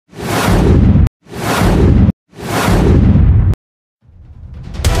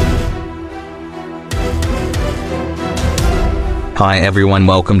Hi everyone,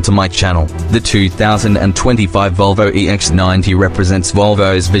 welcome to my channel. The 2025 Volvo EX90 represents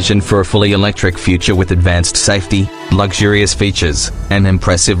Volvo's vision for a fully electric future with advanced safety, luxurious features, and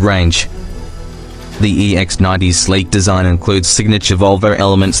impressive range. The EX90's sleek design includes signature Volvo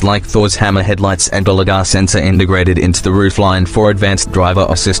elements like Thor's hammer headlights and a LiDAR sensor integrated into the roofline for advanced driver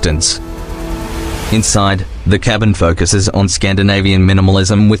assistance. Inside, the cabin focuses on Scandinavian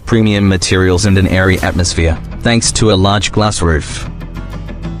minimalism with premium materials and an airy atmosphere, thanks to a large glass roof.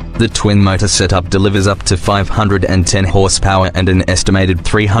 The twin-motor setup delivers up to 510 horsepower and an estimated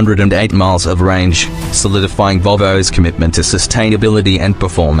 308 miles of range, solidifying Volvo's commitment to sustainability and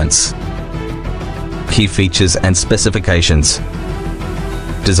performance. Key features and specifications.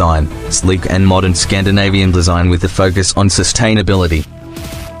 Design: sleek and modern Scandinavian design with a focus on sustainability.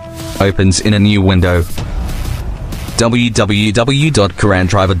 Opens in a new window.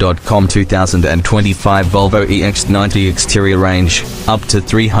 www.carandriver.com 2025 Volvo EX90 exterior range, up to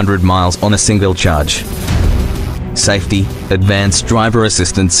 300 miles on a single charge. Safety: advanced driver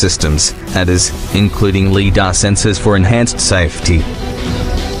assistance systems, ADAS, including LiDAR sensors for enhanced safety.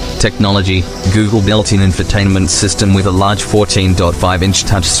 Technology: Google built-in infotainment system with a large 14.5-inch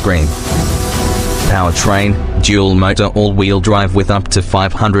touchscreen. Powertrain: dual-motor all-wheel drive with up to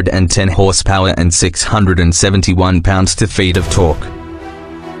 510 horsepower and 671 pounds-feet of torque.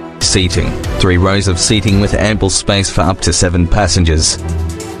 Seating: 3 rows of seating with ample space for up to 7 passengers.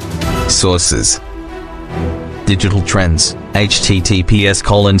 Sources: Digital Trends,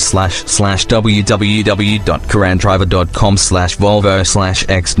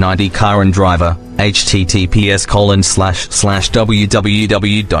 https://www.carandriver.com/Volvo/X90 Car and Driver,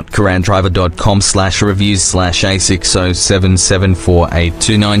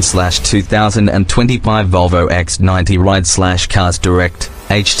 Volvo X90 Ride/Cars Direct,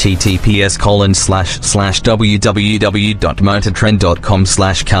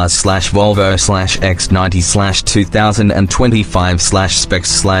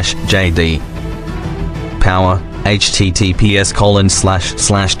 Power: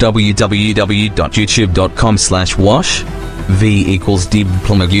 https://www.youtube.com/wash V equals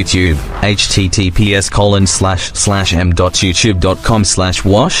D+YouTube,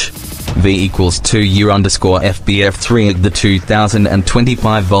 https://m.youtube.com/wash V equals 2U_FBF3. The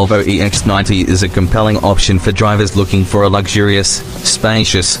 2025 Volvo EX90 is a compelling option for drivers looking for a luxurious,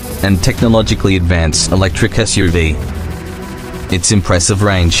 spacious, and technologically advanced electric SUV. Its impressive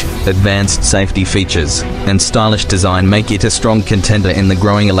range, advanced safety features, and stylish design make it a strong contender in the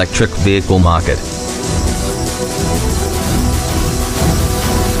growing electric vehicle market.